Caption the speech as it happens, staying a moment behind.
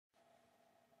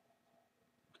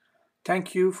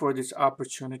Thank you for this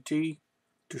opportunity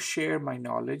to share my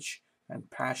knowledge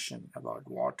and passion about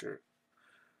water.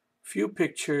 Few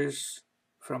pictures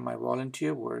from my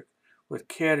volunteer work with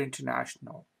Care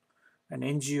International, an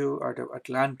NGO out of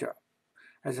Atlanta.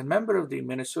 As a member of the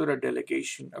Minnesota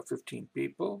delegation of 15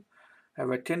 people,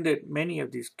 I've attended many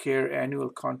of these CARE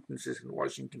annual conferences in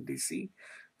Washington, D.C.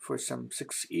 for some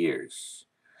 6 years.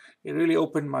 It really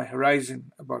opened my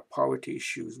horizon about poverty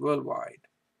issues worldwide.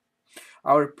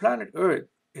 Our planet Earth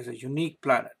is a unique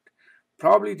planet,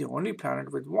 probably the only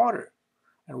planet with water,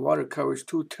 and water covers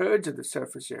two-thirds of the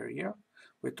surface area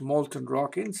with molten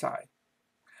rock inside.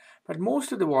 But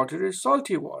most of the water is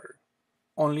salty water.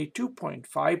 Only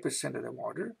 2.5% of the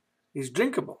water is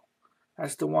drinkable.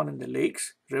 That's the one in the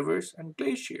lakes, rivers, and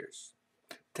glaciers.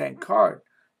 Thank God,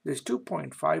 this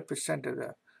 2.5% of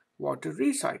the water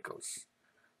recycles.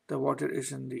 The water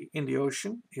is in the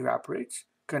ocean, evaporates,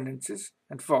 condenses,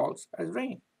 and falls as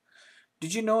rain.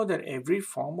 Did you know that every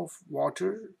form of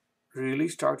water really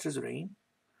starts as rain?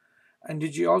 And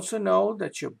did you also know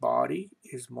that your body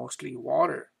is mostly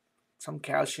water, some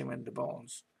calcium in the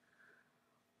bones?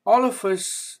 All of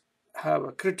us have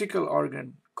a critical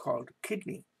organ called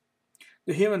kidney.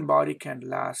 The human body can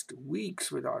last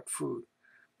weeks without food,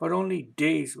 but only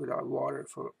days without water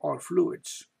for or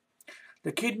fluids.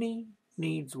 The kidney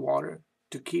needs water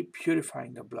to keep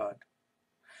purifying the blood.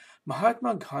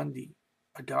 Mahatma Gandhi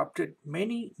adopted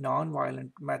many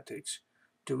non-violent methods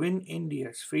to win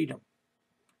India's freedom.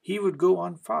 He would go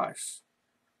on fasts,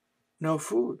 no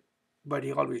food, but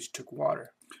he always took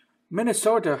water.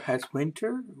 Minnesota has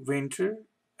winter,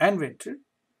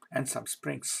 and some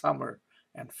spring, summer,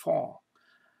 and fall.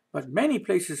 But many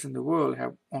places in the world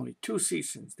have only two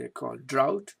seasons. They're called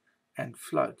drought and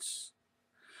floods.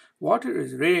 Water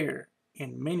is rare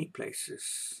in many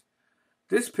places.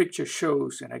 This picture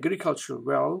shows an agricultural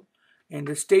well in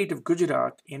the state of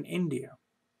Gujarat in India.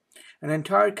 An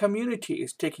entire community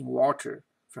is taking water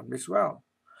from this well.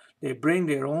 They bring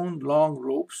their own long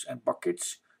ropes and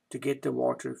buckets to get the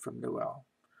water from the well.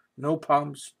 No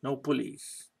pumps, no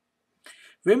pulleys.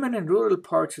 Women in rural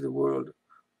parts of the world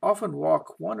often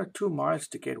walk 1 or 2 miles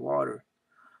to get water.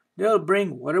 They'll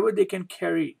bring whatever they can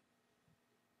carry,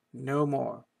 no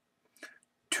more.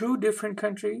 Two different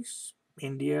countries,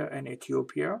 India and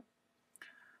Ethiopia,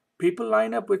 people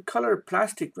line up with colored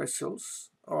plastic vessels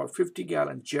or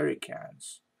 50-gallon jerry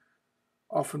cans,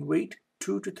 often wait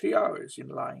 2 to 3 hours in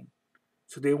line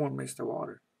so they won't miss the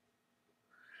water.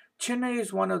 Chennai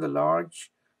is one of the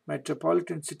large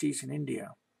metropolitan cities in India,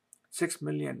 6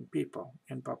 million people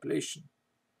in population.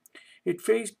 It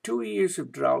faced 2 years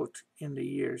of drought in the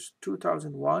years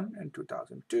 2001 and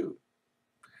 2002.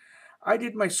 I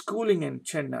did my schooling in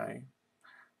Chennai.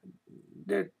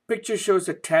 The picture shows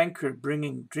a tanker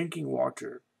bringing drinking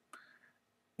water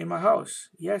in my house.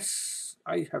 Yes,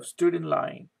 I have stood in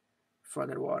line for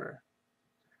that water.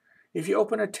 If you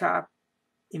open a tap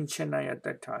in Chennai at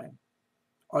that time,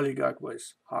 all you got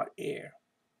was hot air.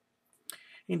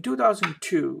 In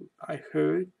 2002, I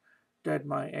heard that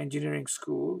my engineering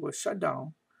school was shut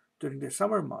down during the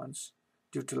summer months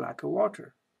due to lack of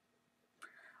water.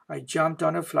 I jumped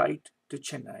on a flight to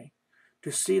Chennai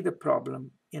to see the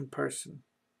problem in person.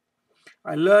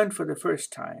 I learned for the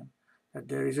first time that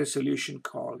there is a solution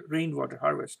called rainwater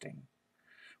harvesting.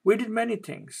 We did many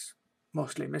things,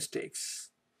 mostly mistakes.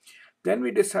 Then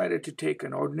we decided to take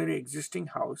an ordinary existing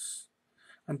house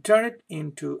and turn it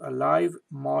into a live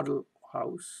model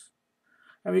house,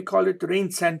 and we called it the Rain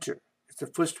Center. It's the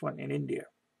first one in India,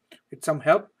 with some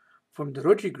help from the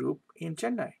Rotary Group in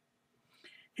Chennai.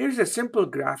 Here's a simple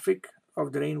graphic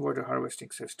of the rainwater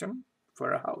harvesting system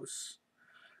for a house.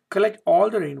 Collect all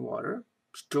the rainwater,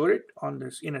 store it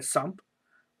in a sump,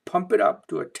 pump it up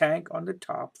to a tank on the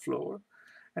top floor,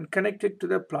 and connect it to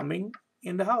the plumbing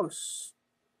in the house.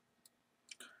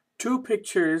 Two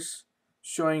pictures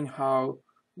showing how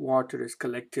water is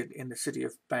collected in the city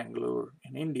of Bangalore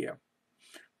in India.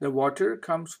 The water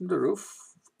comes from the roof,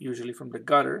 usually from the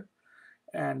gutter,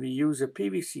 and we use a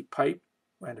PVC pipe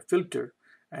and a filter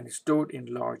and it's stored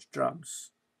in large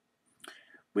drums.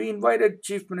 We invited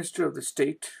Chief Minister of the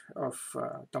state of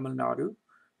Tamil Nadu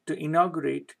to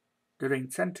inaugurate the rain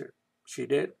center. She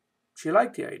did. She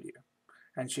liked the idea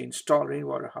and she installed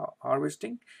rainwater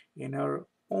harvesting in her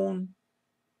own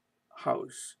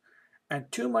house, and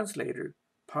 2 months later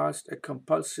passed a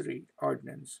compulsory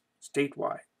ordinance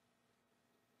statewide.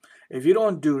 If you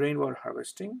don't do rainwater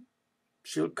harvesting,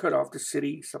 she'll cut off the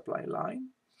city supply line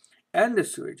and the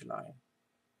sewage line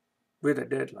with a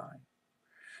deadline.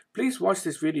 Please watch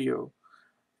this video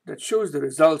that shows the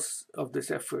results of this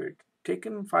effort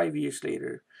taken 5 years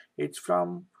later. It's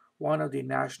from one of the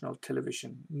national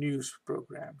television news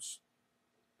programs.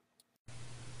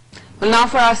 Well, now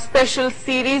for our special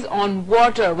series on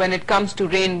water. When it comes to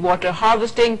rainwater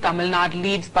harvesting, Tamil Nadu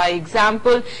leads by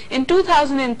example. In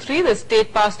 2003, the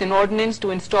state passed an ordinance to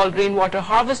install rainwater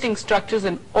harvesting structures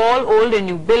in all old and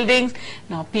new buildings.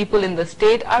 Now people in the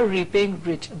state are reaping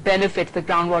rich benefits. The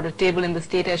groundwater table in the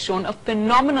state has shown a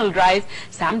phenomenal rise.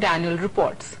 Sam Daniel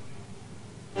reports.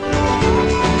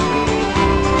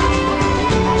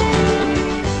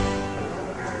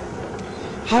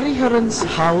 Hariharan's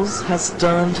house has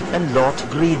turned a lot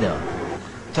greener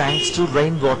thanks to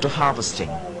rainwater harvesting.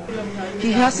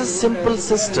 He has a simple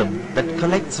system that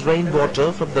collects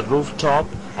rainwater from the rooftop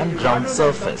and ground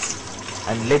surface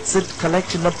and lets it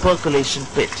collect in a percolation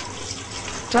pit.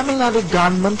 Tamil Nadu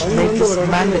government made this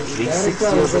mandatory 6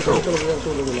 years ago.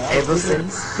 Ever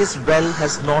since, his well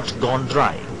has not gone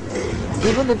dry.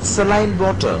 Even its saline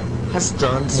water has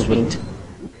turned sweet.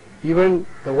 Even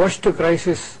the worst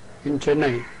crisis in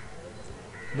Chennai,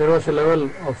 there was a level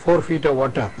of 4 feet of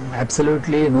water.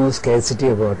 Absolutely no scarcity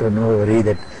of water, no worry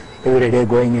that every day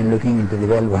going and looking into the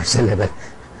well whatsoever.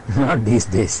 Not these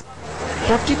days.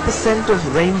 40%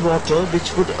 of rainwater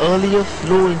which would earlier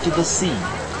flow into the sea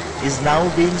is now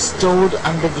being stored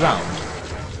underground.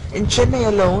 In Chennai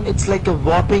alone, it's like a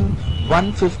whopping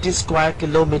 150 square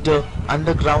kilometer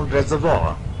underground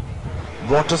reservoir.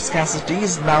 Water scarcity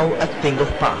is now a thing of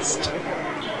past.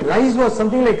 Rise was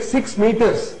something like 6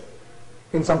 meters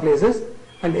in some places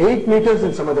and 8 meters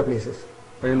in some other places.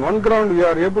 In one ground we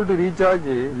are able to recharge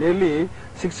nearly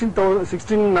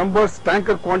 16 numbers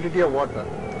tanker quantity of water.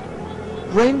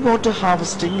 Rainwater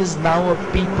harvesting is now a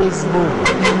people's movement.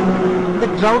 In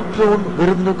the drought-prone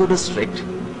Virudhunagar district,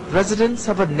 residents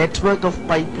have a network of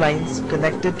pipelines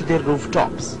connected to their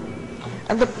rooftops.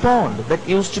 And the pond that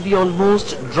used to be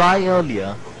almost dry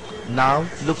earlier now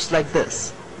looks like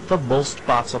this for most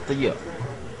parts of the year.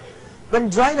 When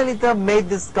Dry Lalita made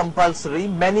this compulsory,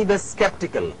 many were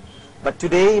skeptical. But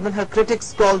today even her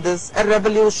critics call this a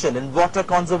revolution in water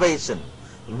conservation,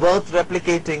 worth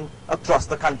replicating across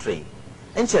the country.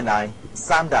 In Chennai,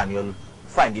 Sam Daniel,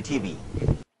 Findy TV.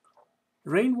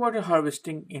 Rainwater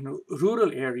harvesting in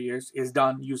rural areas is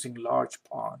done using large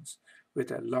ponds with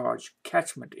a large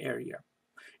catchment area.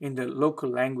 In the local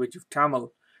language of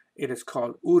Tamil, it is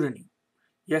called urani.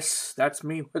 Yes, that's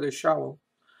me with a shovel.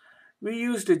 We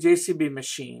used a JCB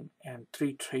machine and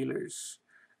 3 trailers,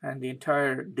 and the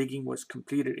entire digging was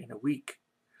completed in a week.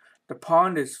 The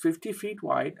pond is 50 feet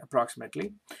wide,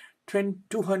 approximately,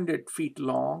 200 feet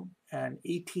long, and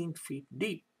 18 feet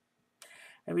deep.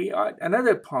 And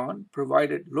another pond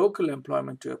provided local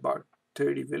employment to about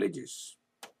 30 villages.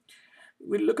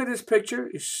 We look at this picture,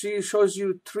 it shows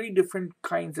you 3 different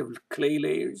kinds of clay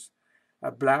layers, a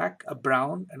black, a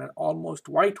brown, and an almost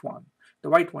white one. The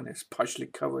white one is partially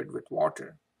covered with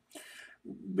water.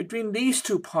 Between these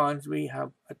 2 ponds, we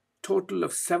have a total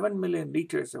of 7 million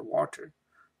liters of water,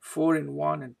 4 in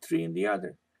one and 3 in the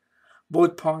other.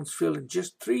 Both ponds filled in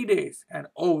just 3 days and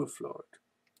overflowed.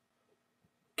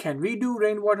 Can we do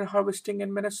rainwater harvesting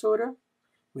in Minnesota?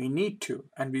 We need to,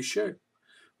 and we should.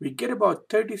 We get about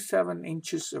 37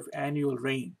 inches of annual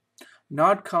rain,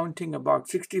 not counting about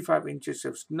 65 inches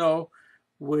of snow,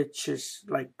 which is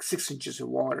like 6 inches of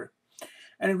water.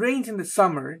 And it rains in the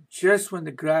summer, just when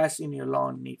the grass in your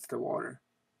lawn needs the water.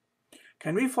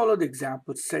 Can we follow the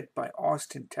example set by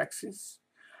Austin, Texas?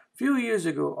 A few years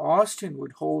ago, Austin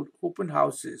would hold open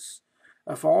houses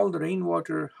of all the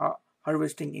rainwater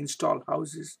harvesting installed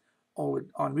houses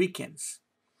on weekends.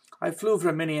 I flew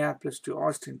from Minneapolis to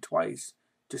Austin twice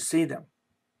to see them.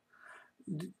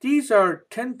 These are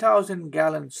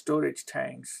 10,000-gallon storage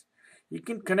tanks. You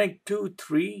can connect 2,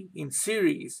 3 in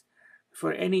series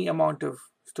for any amount of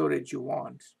storage you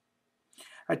want.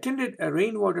 I attended a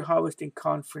rainwater harvesting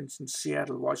conference in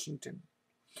Seattle, Washington.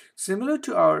 Similar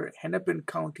to our Hennepin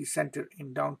County Center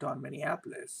in downtown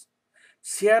Minneapolis,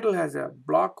 Seattle has a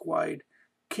block-wide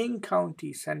King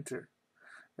County Center.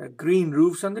 Green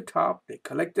roofs on the top, they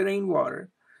collect the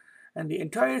rainwater, and the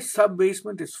entire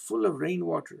sub-basement is full of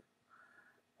rainwater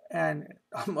and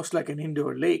almost like an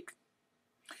indoor lake.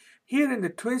 Here in the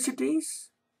Twin Cities,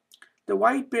 the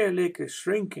White Bear Lake is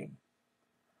shrinking.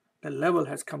 The level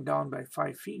has come down by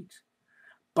 5 feet.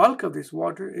 Bulk of this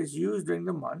water is used during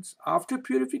the months after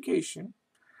purification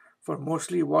for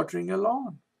mostly watering a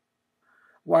lawn,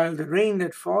 while the rain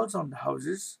that falls on the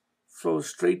houses flows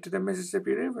straight to the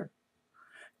Mississippi River.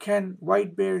 Can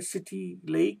White Bear City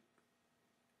Lake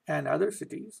and other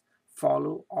cities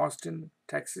follow Austin,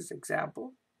 Texas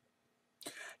example?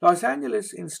 Los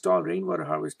Angeles installed rainwater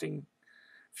harvesting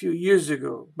a few years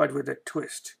ago, but with a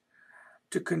twist.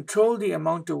 to control the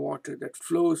amount of water that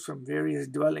flows from various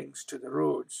dwellings to the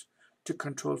roads, to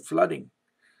control flooding.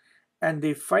 And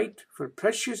they fight for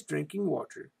precious drinking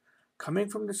water coming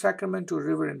from the Sacramento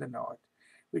River in the north,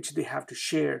 which they have to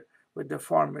share with the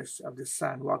farmers of the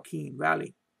San Joaquin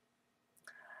Valley.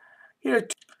 Here,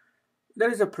 there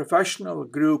is a professional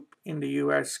group in the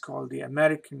US called the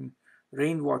American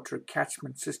Rainwater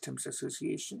Catchment Systems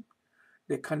Association.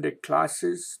 They conduct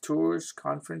classes, tours,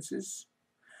 conferences.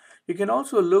 You can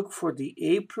also look for the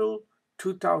April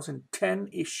 2010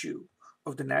 issue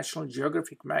of the National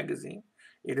Geographic magazine.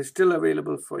 It is still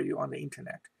available for you on the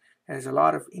internet. It has a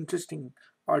lot of interesting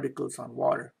articles on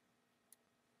water.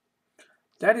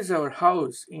 That is our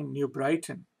house in New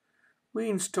Brighton. We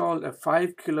installed a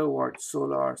 5 kilowatt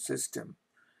solar system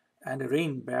and a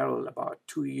rain barrel about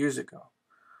 2 years ago.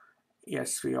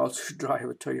 Yes, we also drive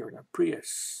a Toyota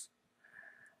Prius.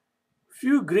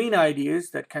 Few green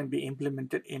ideas that can be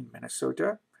implemented in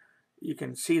Minnesota. You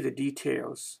can see the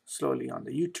details slowly on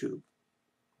the YouTube.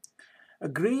 A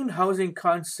green housing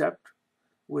concept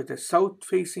with a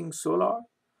south-facing solar.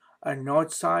 Our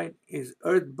north side is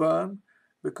earth berm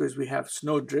because we have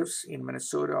snow drifts in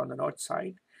Minnesota on the north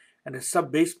side, and a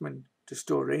sub-basement to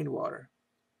store rainwater.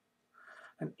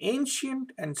 An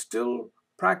ancient and still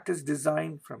practiced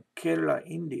design from Kerala,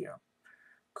 India,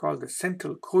 called the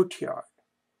central courtyard.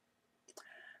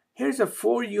 Here's a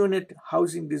 4-unit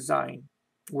housing design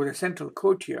with a central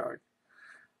courtyard,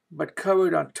 but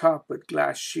covered on top with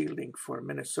glass shielding for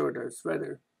Minnesota's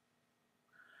weather.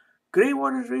 Grey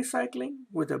water recycling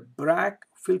with a BRAC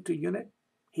filter unit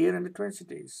here in the Twin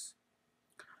Cities.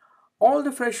 All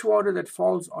the fresh water that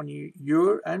falls on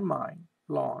your and mine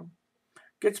lawn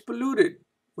gets polluted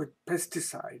with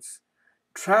pesticides,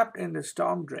 trapped in the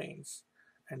storm drains,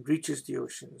 and reaches the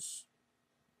oceans.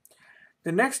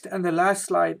 The next and the last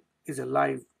slide is a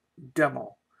live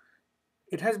demo.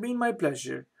 It has been my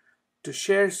pleasure to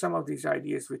share some of these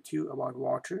ideas with you about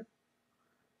water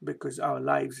because our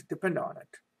lives depend on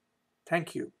it.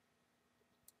 Thank you.